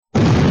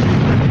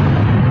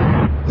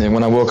And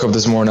when I woke up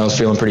this morning, I was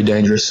feeling pretty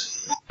dangerous.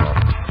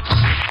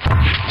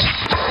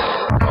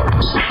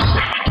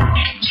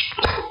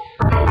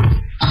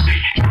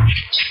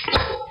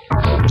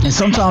 And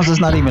sometimes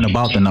it's not even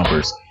about the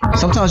numbers.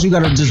 Sometimes you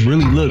got to just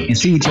really look and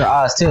see what your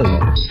eyes tell you.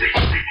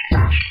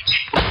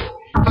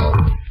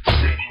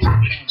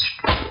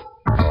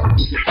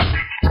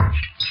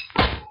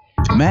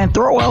 Man,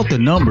 throw out the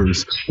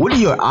numbers. What do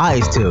your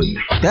eyes tell you?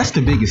 That's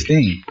the biggest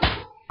thing.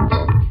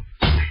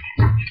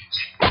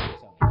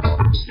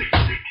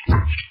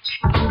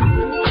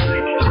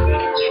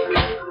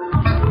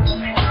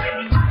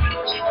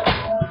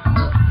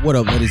 What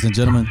up, ladies and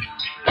gentlemen?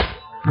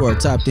 You are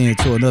tapped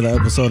into another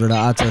episode of the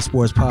iTest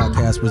Sports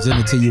Podcast,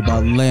 presented to you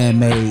by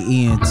Landmade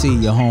ENT,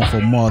 your home for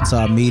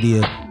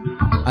multimedia.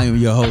 I am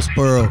your host,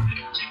 Pearl.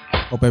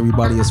 Hope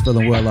everybody is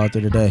feeling well out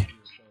there today.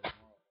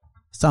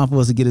 It's time for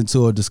us to get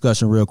into a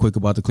discussion real quick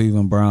about the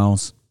Cleveland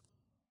Browns.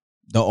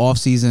 The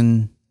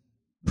offseason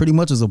pretty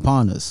much is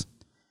upon us.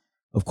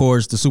 Of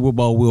course, the Super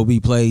Bowl will be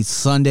played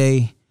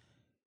Sunday,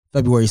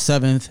 February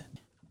 7th.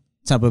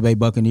 Tampa Bay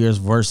Buccaneers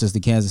versus the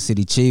Kansas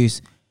City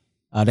Chiefs.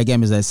 That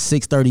game is at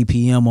 6:30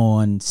 p.m.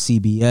 on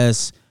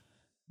CBS.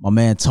 My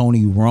man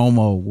Tony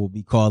Romo will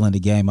be calling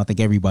the game. I think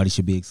everybody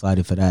should be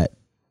excited for that.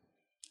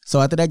 So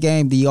after that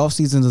game, the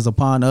offseason is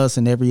upon us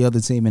and every other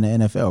team in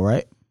the NFL,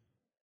 right?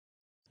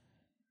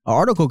 An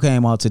article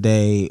came out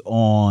today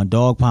on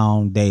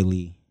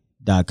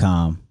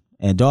dogpounddaily.com.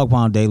 And Dog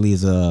Pound Daily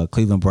is a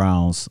Cleveland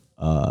Browns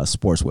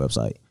sports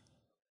website.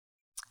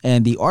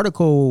 And the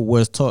article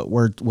was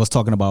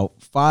talking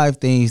about 5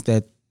 things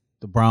that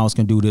the Browns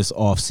can do this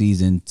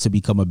offseason to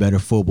become a better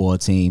football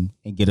team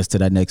and get us to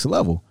that next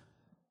level.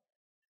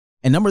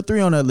 And number 3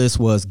 on that list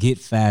was get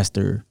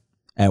faster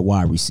at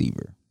wide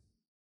receiver.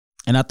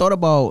 And I thought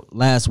about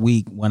last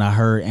week when I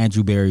heard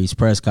Andrew Berry's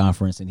press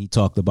conference, and he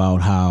talked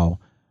about how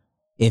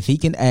if he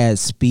can add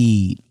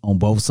speed on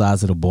both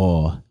sides of the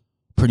ball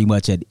pretty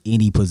much at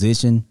any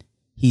position,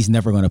 he's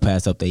never going to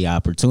pass up the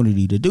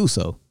opportunity to do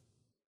so.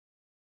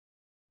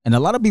 And a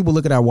lot of people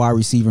look at our wide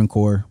receiving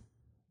core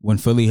when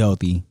fully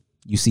healthy.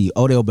 You see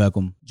Odell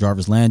Beckham,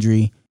 Jarvis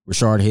Landry,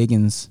 Rashard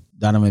Higgins,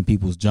 Donovan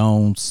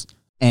Peoples-Jones,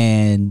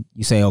 and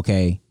you say,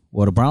 okay,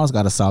 well, the Browns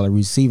got a solid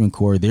receiving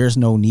core. There's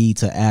no need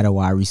to add a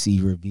wide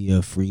receiver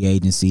via free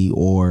agency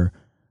or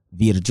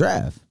via the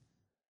draft.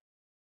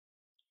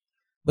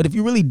 But if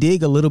you really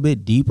dig a little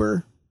bit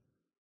deeper,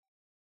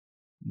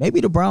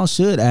 maybe the Browns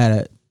should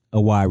add a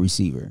wide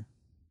receiver.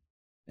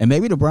 And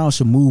maybe the Browns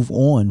should move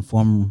on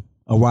from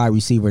a wide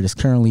receiver that's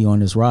currently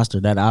on this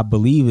roster that I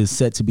believe is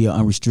set to be an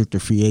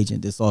unrestricted free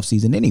agent this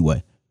offseason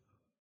anyway.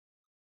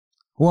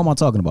 Who am I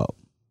talking about?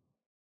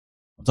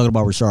 I'm talking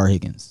about Rashard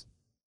Higgins.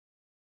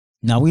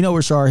 Now, we know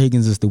Rashard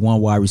Higgins is the one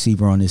wide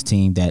receiver on this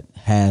team that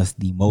has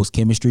the most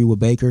chemistry with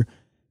Baker.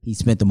 He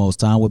spent the most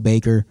time with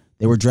Baker.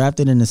 They were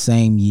drafted in the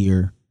same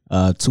year,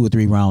 2 or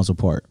 3 rounds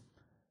apart.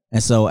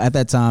 And so at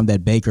that time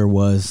that Baker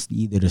was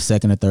either the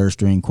second or third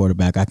string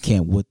quarterback, I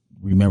can't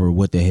remember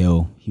what the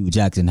hell Hugh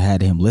Jackson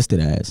had him listed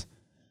as.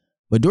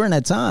 But during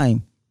that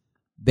time,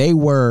 they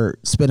were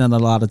spending a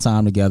lot of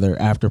time together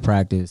after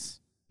practice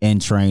and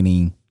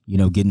training,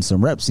 getting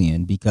some reps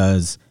in,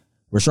 because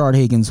Rashard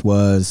Higgins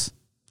was,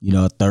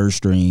 a third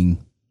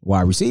string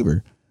wide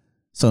receiver.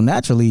 So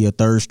naturally, a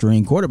third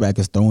string quarterback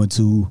is throwing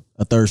to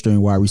a third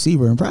string wide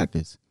receiver in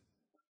practice.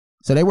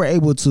 So they were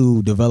able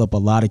to develop a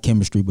lot of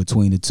chemistry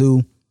between the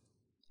two.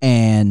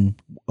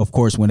 And of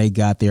course, when they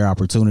got their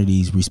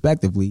opportunities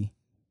respectively,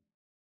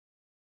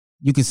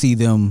 you can see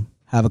them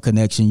have a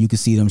connection. You can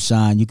see them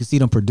shine. You can see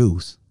them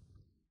produce.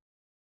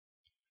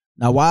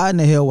 Now, why in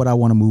the hell would I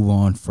want to move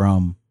on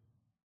from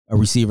a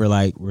receiver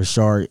like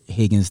Rashard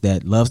Higgins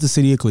that loves the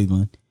city of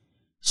Cleveland,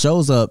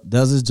 shows up,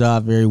 does his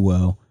job very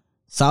well,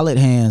 solid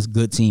hands,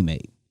 good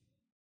teammate?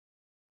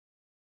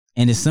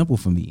 And it's simple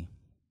for me.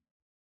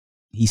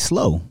 He's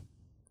slow.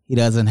 He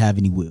doesn't have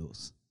any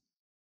wheels.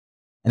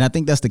 And I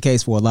think that's the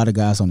case for a lot of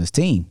guys on this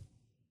team.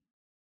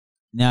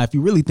 Now, if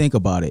you really think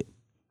about it,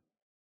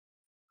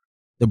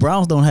 the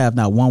Browns don't have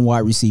not one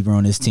wide receiver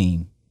on this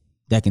team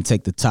that can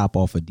take the top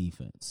off of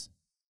defense.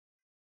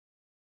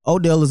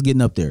 Odell is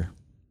getting up there.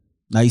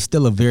 Now, he's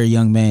still a very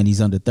young man. He's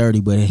under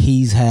 30, but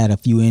he's had a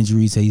few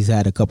injuries. He's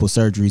had a couple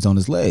surgeries on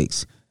his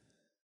legs.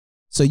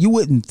 So you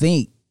wouldn't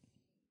think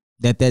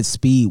that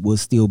speed would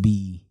still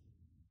be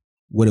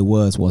what it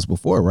was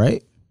before,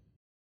 right?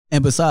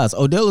 And besides,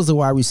 Odell is a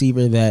wide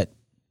receiver that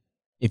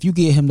if you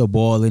get him the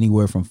ball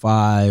anywhere from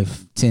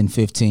 5, 10,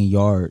 15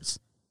 yards,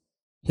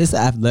 his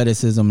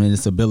athleticism and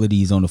his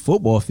abilities on the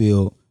football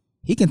field,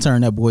 he can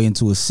turn that boy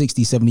into a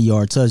 60,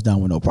 70-yard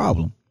touchdown with no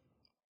problem.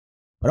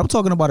 But I'm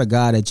talking about a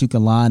guy that you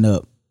can line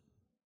up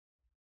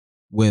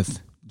with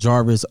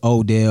Jarvis,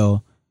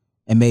 Odell,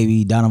 and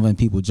maybe Donovan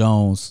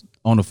Peoples-Jones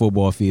on the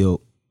football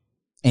field,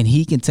 and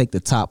he can take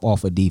the top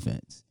off of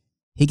defense.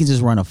 He can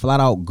just run a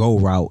flat-out go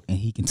route, and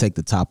he can take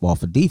the top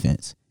off of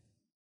defense.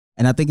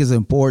 And I think it's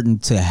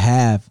important to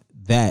have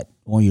that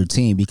on your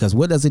team, because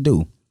what does it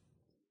do?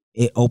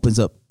 It opens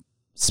up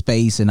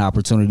space and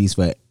opportunities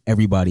for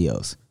everybody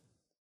else.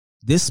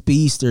 this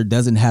speedster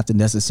doesn't have to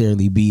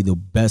necessarily be the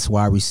best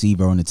wide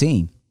receiver on the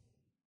team.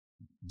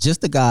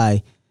 Just a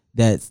guy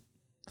that's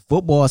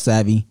football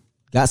savvy,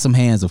 got some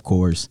hands, of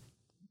course,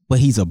 but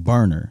he's a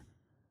burner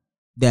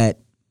that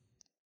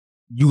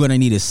you're going to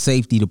need a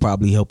safety to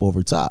probably help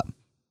over top.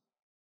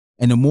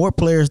 And the more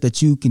players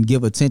that you can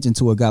give attention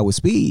to a guy with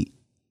speed,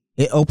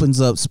 it opens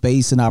up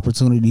space and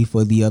opportunity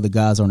for the other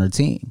guys on their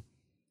team.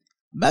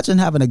 Imagine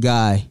having a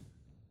guy,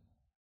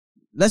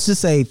 let's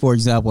just say, for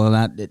example,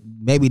 and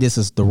maybe this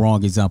is the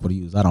wrong example to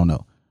use, I don't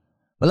know.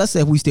 But let's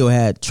say if we still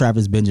had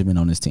Travis Benjamin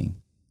on this team.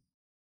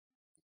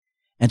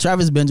 And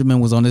Travis Benjamin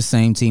was on this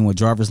same team with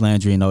Jarvis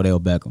Landry and Odell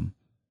Beckham.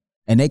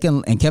 And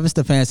Kevin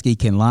Stefanski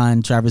can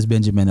line Travis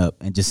Benjamin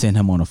up and just send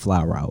him on a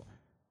fly route.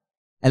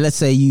 And let's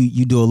say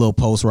you do a little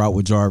post route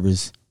with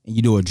Jarvis and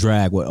you do a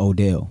drag with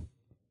Odell.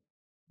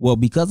 Well,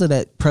 because of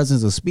that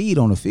presence of speed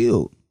on the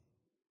field,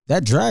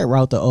 that drag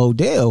route to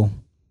Odell,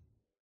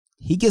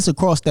 he gets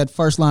across that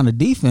first line of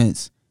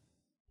defense.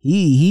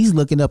 He's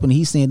looking up and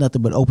he's seeing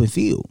nothing but open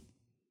field.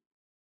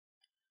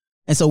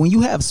 And so when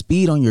you have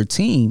speed on your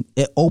team,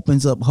 it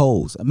opens up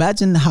holes.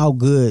 Imagine how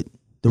good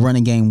the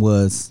running game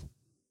was.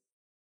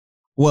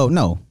 Well,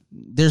 no,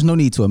 there's no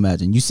need to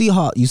imagine. You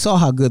saw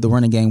how good the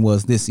running game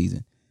was this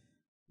season.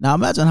 Now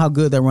imagine how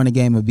good that running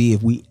game would be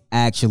if we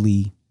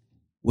actually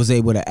was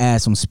able to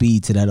add some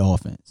speed to that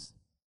offense.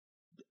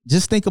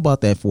 Just think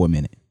about that for a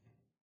minute.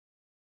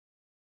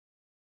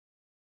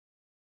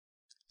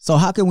 So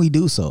how can we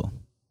do so?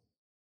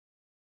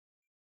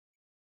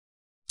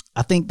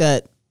 I think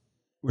that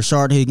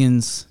Rashard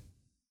Higgins,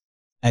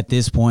 at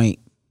this point,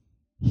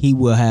 he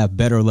will have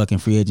better luck in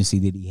free agency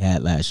than he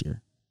had last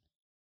year.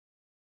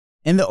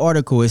 In the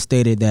article, it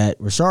stated that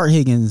Rashard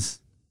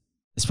Higgins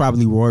is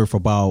probably worth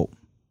about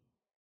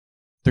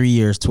 3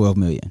 years, $12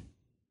 million.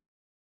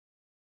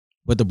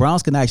 But the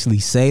Browns can actually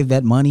save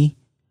that money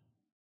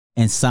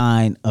and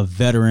sign a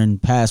veteran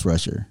pass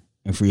rusher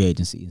in free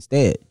agency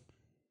instead.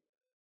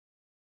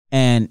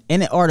 And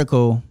in the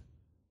article,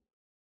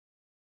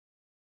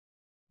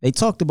 they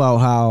talked about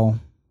how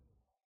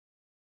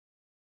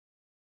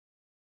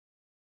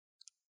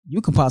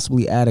you can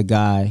possibly add a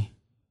guy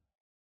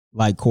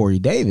like Corey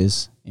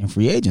Davis in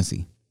free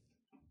agency.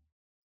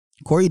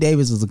 Corey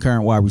Davis is the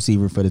current wide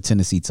receiver for the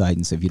Tennessee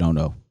Titans, if you don't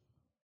know.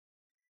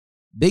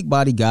 Big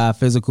body guy,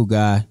 physical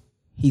guy.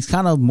 He's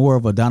kind of more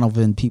of a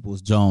Donovan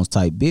Peoples-Jones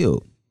type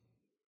build.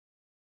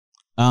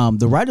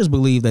 The writers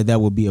believe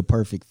that would be a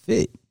perfect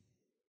fit.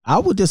 I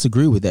would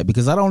disagree with that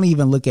because I don't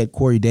even look at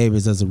Corey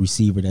Davis as a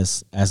receiver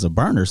that's as a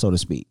burner, so to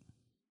speak.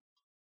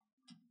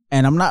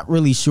 And I'm not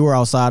really sure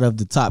outside of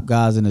the top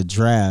guys in the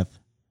draft.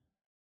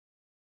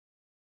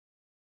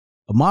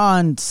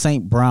 Amon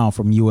St. Brown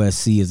from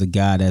USC is a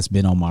guy that's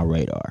been on my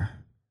radar.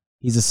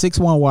 He's a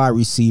 6'1" wide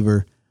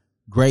receiver,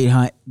 great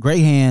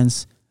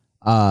hands,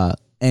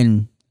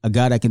 and a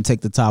guy that can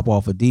take the top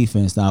off of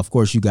defense. Now, of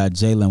course, you got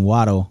Jalen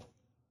Waddle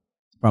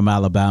from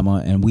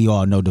Alabama, and we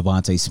all know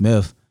Devontae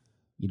Smith,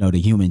 the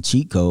human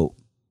cheat code.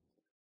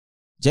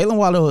 Jalen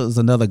Waddle is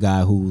another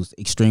guy who's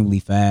extremely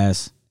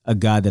fast, a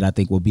guy that I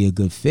think will be a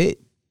good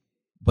fit,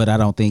 but I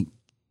don't think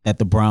that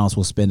the Browns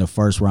will spend a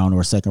first round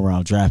or a second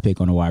round draft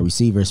pick on a wide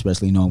receiver,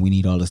 especially knowing we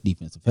need all this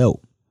defensive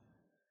help.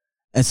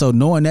 And so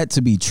knowing that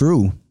to be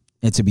true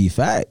and to be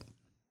fact,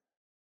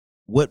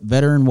 what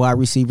veteran wide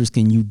receivers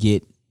can you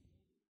get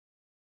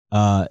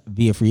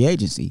via free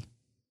agency?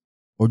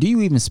 Or do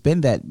you even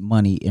spend that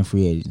money in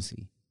free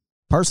agency?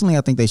 Personally,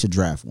 I think they should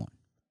draft one.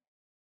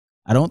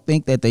 I don't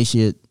think that they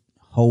should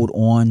hold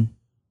on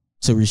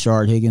to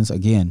Rashard Higgins.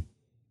 Again,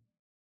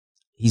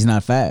 he's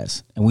not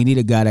fast, and we need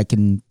a guy that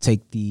can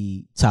take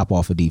the top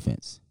off of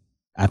defense,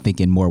 I think,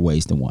 in more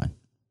ways than one.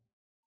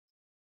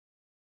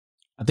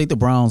 I think the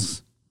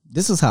Browns,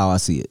 this is how I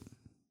see it.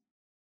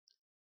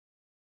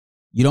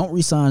 You don't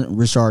re-sign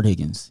Rashard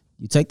Higgins.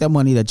 You take that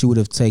money that you would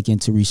have taken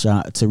to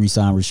re-sign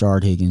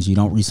Rashard Higgins. You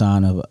don't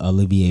re-sign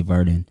Olivier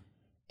Verdon.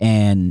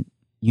 And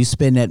you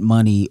spend that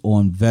money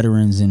on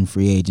veterans in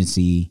free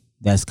agency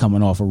that's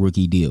coming off a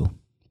rookie deal.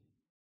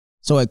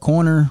 So at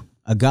corner,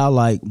 a guy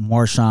like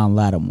Marshawn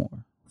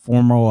Lattimore,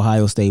 former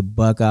Ohio State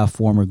Buckeye,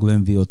 former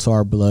Glenville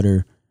Tar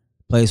Blooder,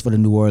 plays for the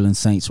New Orleans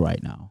Saints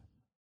right now.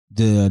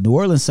 The New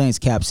Orleans Saints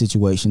cap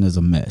situation is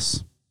a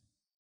mess.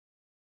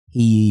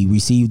 He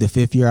received a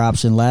 5th-year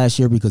option last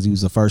year because he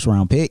was a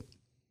first-round pick,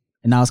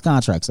 and now his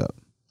contract's up.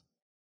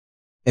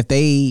 If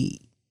they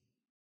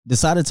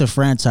decided to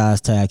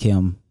franchise tag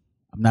him,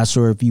 I'm not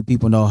sure if you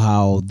people know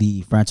how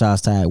the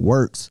franchise tag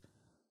works,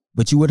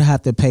 but you would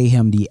have to pay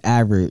him the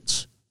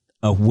average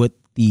of what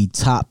the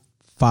top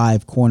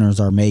 5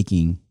 corners are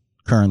making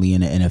currently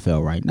in the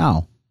NFL right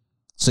now.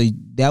 So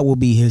that will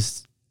be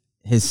his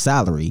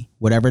salary,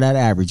 whatever that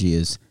average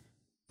is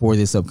for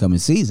this upcoming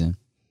season,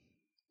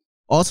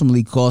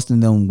 ultimately costing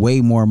them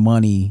way more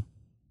money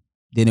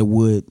than it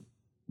would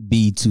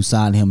be to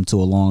sign him to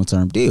a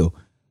long-term deal.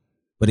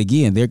 But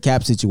again, their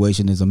cap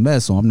situation is a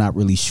mess, so I'm not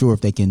really sure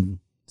if they can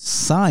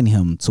sign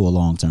him to a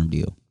long-term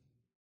deal.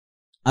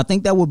 I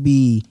think that would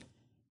be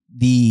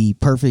the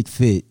perfect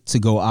fit to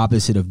go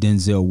opposite of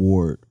Denzel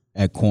Ward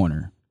at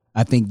corner.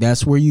 I think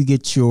that's where you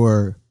get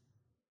your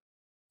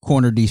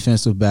corner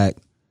defensive back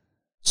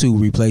to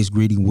replace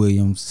Greedy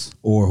Williams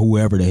or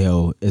whoever the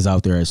hell is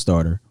out there as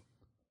starter.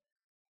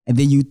 And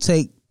then you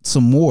take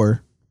some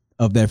more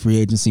of that free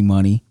agency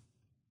money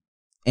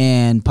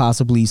and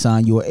possibly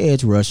sign your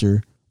edge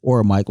rusher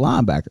or a Mike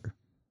linebacker.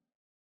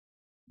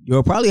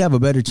 You'll probably have a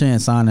better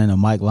chance signing a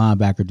Mike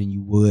linebacker than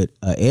you would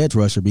an edge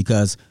rusher,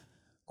 because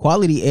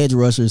quality edge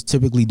rushers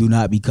typically do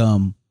not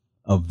become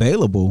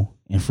available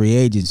in free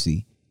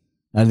agency.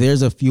 Now,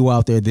 there's a few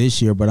out there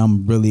this year, but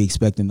I'm really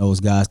expecting those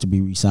guys to be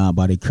re-signed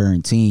by their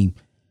current team.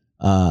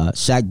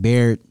 Shaq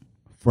Barrett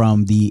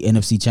from the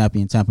NFC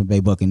champion Tampa Bay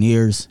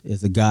Buccaneers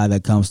is a guy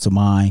that comes to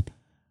mind.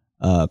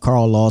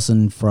 Carl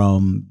Lawson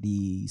from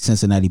the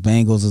Cincinnati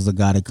Bengals is a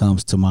guy that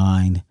comes to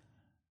mind.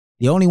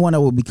 The only one that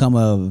will become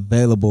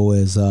available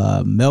is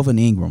Melvin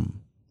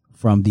Ingram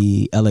from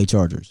the LA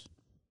Chargers.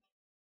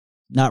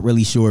 Not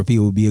really sure if he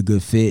would be a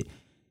good fit.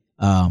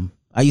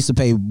 I used to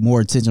pay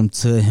more attention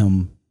to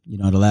him,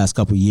 the last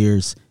couple of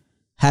years.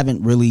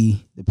 Haven't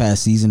really the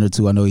past season or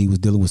two. I know he was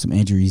dealing with some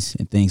injuries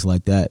and things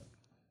like that.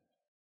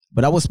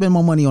 But I would spend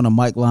my money on a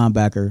Mike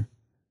linebacker,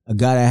 a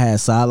guy that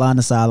has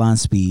sideline-to-sideline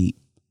speed,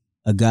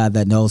 a guy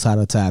that knows how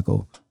to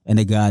tackle, and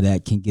a guy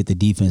that can get the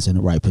defense in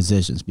the right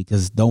positions.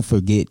 Because don't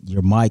forget,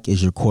 your Mike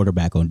is your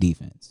quarterback on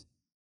defense.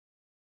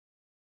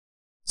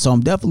 So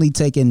I'm definitely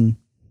taking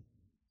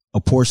a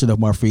portion of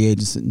my free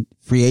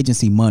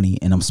agency money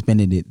and I'm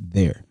spending it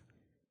there.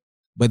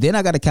 But then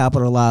I got to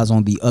capitalize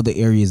on the other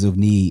areas of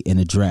need in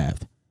the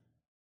draft.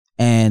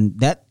 And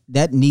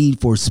that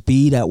need for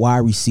speed at wide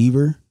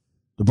receiver,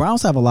 the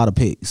Browns have a lot of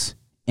picks.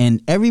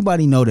 And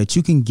everybody know that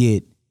you can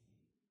get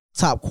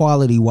top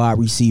quality wide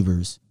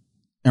receivers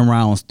in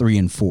rounds 3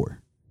 and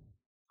 4.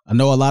 I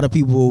know a lot of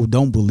people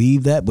don't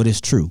believe that, but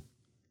it's true.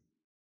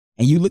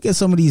 And you look at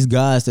some of these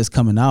guys that's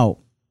coming out.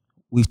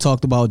 We've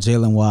talked about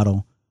Jalen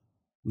Waddle.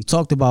 We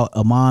talked about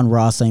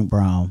Amon-Ra St.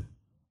 Brown.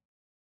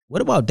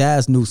 What about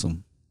Daz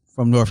Newsome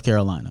from North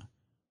Carolina?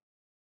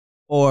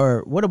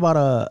 Or what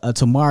about a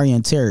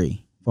Tamarian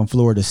Terry from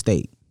Florida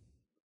State?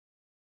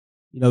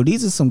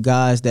 These are some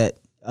guys that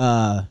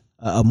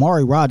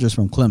Amari Rodgers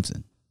from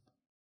Clemson.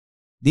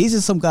 These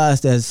are some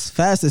guys that's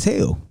fast as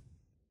hell.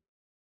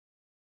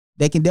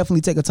 They can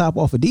definitely take a top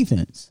off of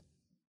defense.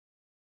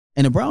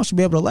 And the Browns should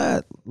be able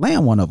to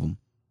land one of them.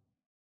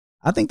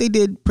 I think they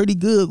did pretty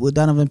good with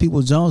Donovan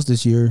Peoples-Jones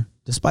this year,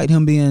 despite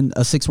him being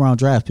a 6th-round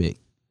draft pick.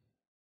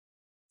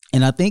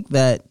 And I think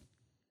that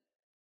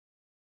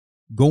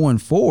going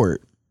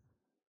forward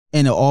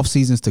in the off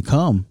seasons to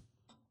come,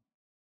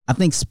 I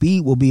think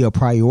speed will be a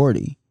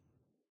priority,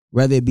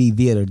 whether it be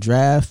via the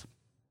draft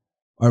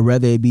or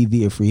whether it be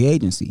via free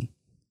agency.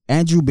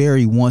 Andrew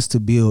Berry wants to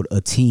build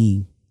a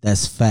team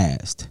that's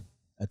fast,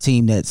 a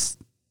team that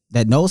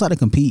knows how to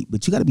compete,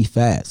 but you got to be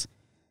fast.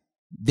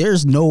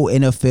 There's no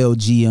NFL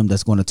GM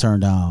that's going to turn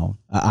down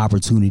an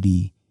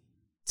opportunity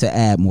to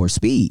add more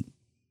speed,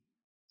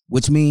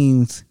 which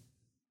means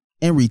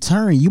in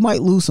return, you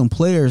might lose some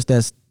players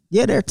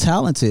they're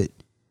talented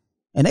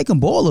and they can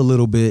ball a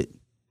little bit,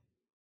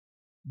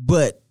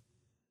 but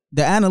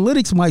the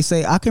analytics might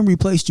say, I can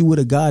replace you with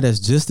a guy that's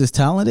just as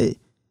talented,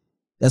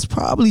 that's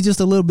probably just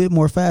a little bit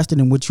more faster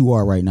than what you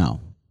are right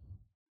now.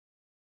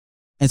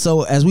 And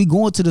so as we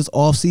go into this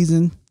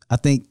offseason, I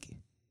think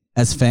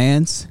as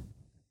fans,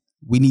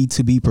 we need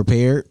to be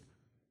prepared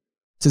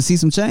to see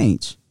some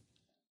change.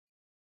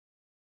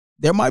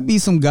 There might be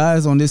some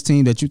guys on this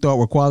team that you thought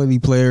were quality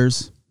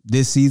players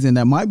this season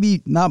that might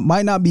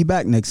not be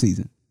back next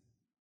season.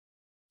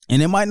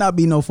 And it might not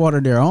be no fault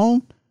of their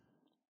own.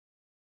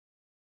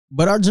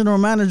 But our general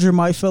manager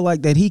might feel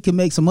like that he can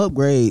make some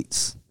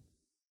upgrades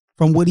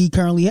from what he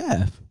currently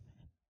have.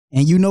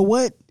 And you know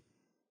what?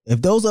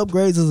 If those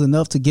upgrades is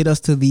enough to get us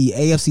to the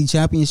AFC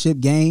Championship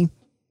game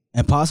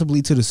and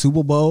possibly to the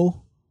Super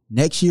Bowl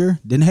next year,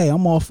 then hey,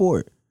 I'm all for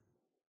it.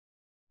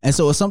 And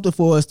so it's something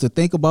for us to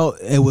think about.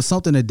 It was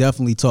something to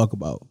definitely talk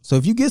about. So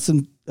if you get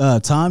some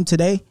time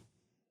today,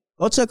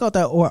 go check out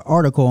that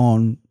article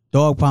on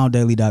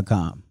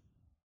dogpounddaily.com.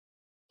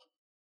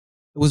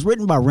 It was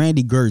written by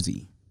Randy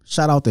Gurzy.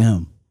 Shout out to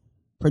him.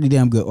 Pretty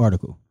damn good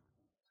article.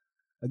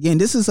 Again,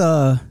 this is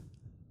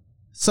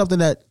something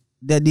that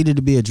needed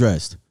to be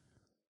addressed.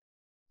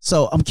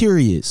 So I'm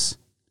curious,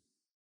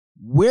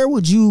 where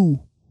would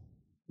you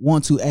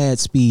want to add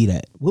speed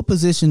at? What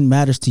position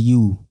matters to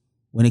you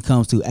when it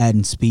comes to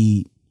adding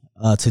speed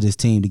to this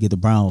team to get the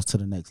Browns to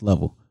the next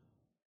level?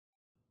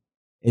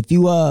 If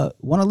you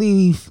want to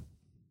leave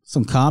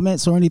some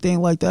comments or anything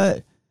like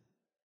that,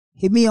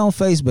 hit me on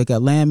Facebook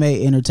at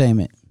Landmade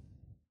Entertainment.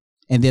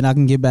 And then I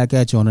can get back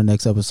at you on the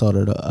next episode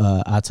of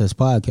the iTest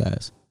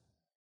Podcast.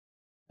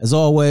 As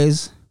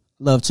always,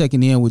 love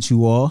checking in with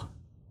you all.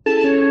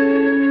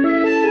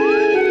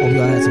 Hope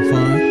y'all had some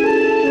fun.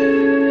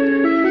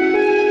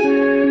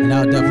 And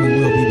I definitely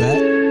will be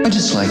back. I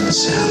just like the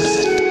sound of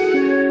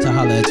it. To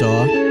holler at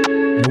y'all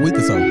in a week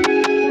or so.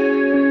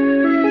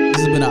 This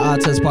has been the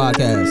iTest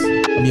Podcast.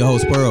 I'm your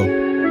host, Pearl.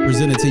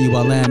 Presented to you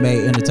by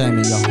Landmade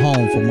Entertainment, your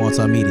home for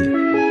multimedia.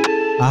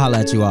 I'll holla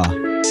at you all.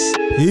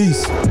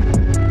 Peace.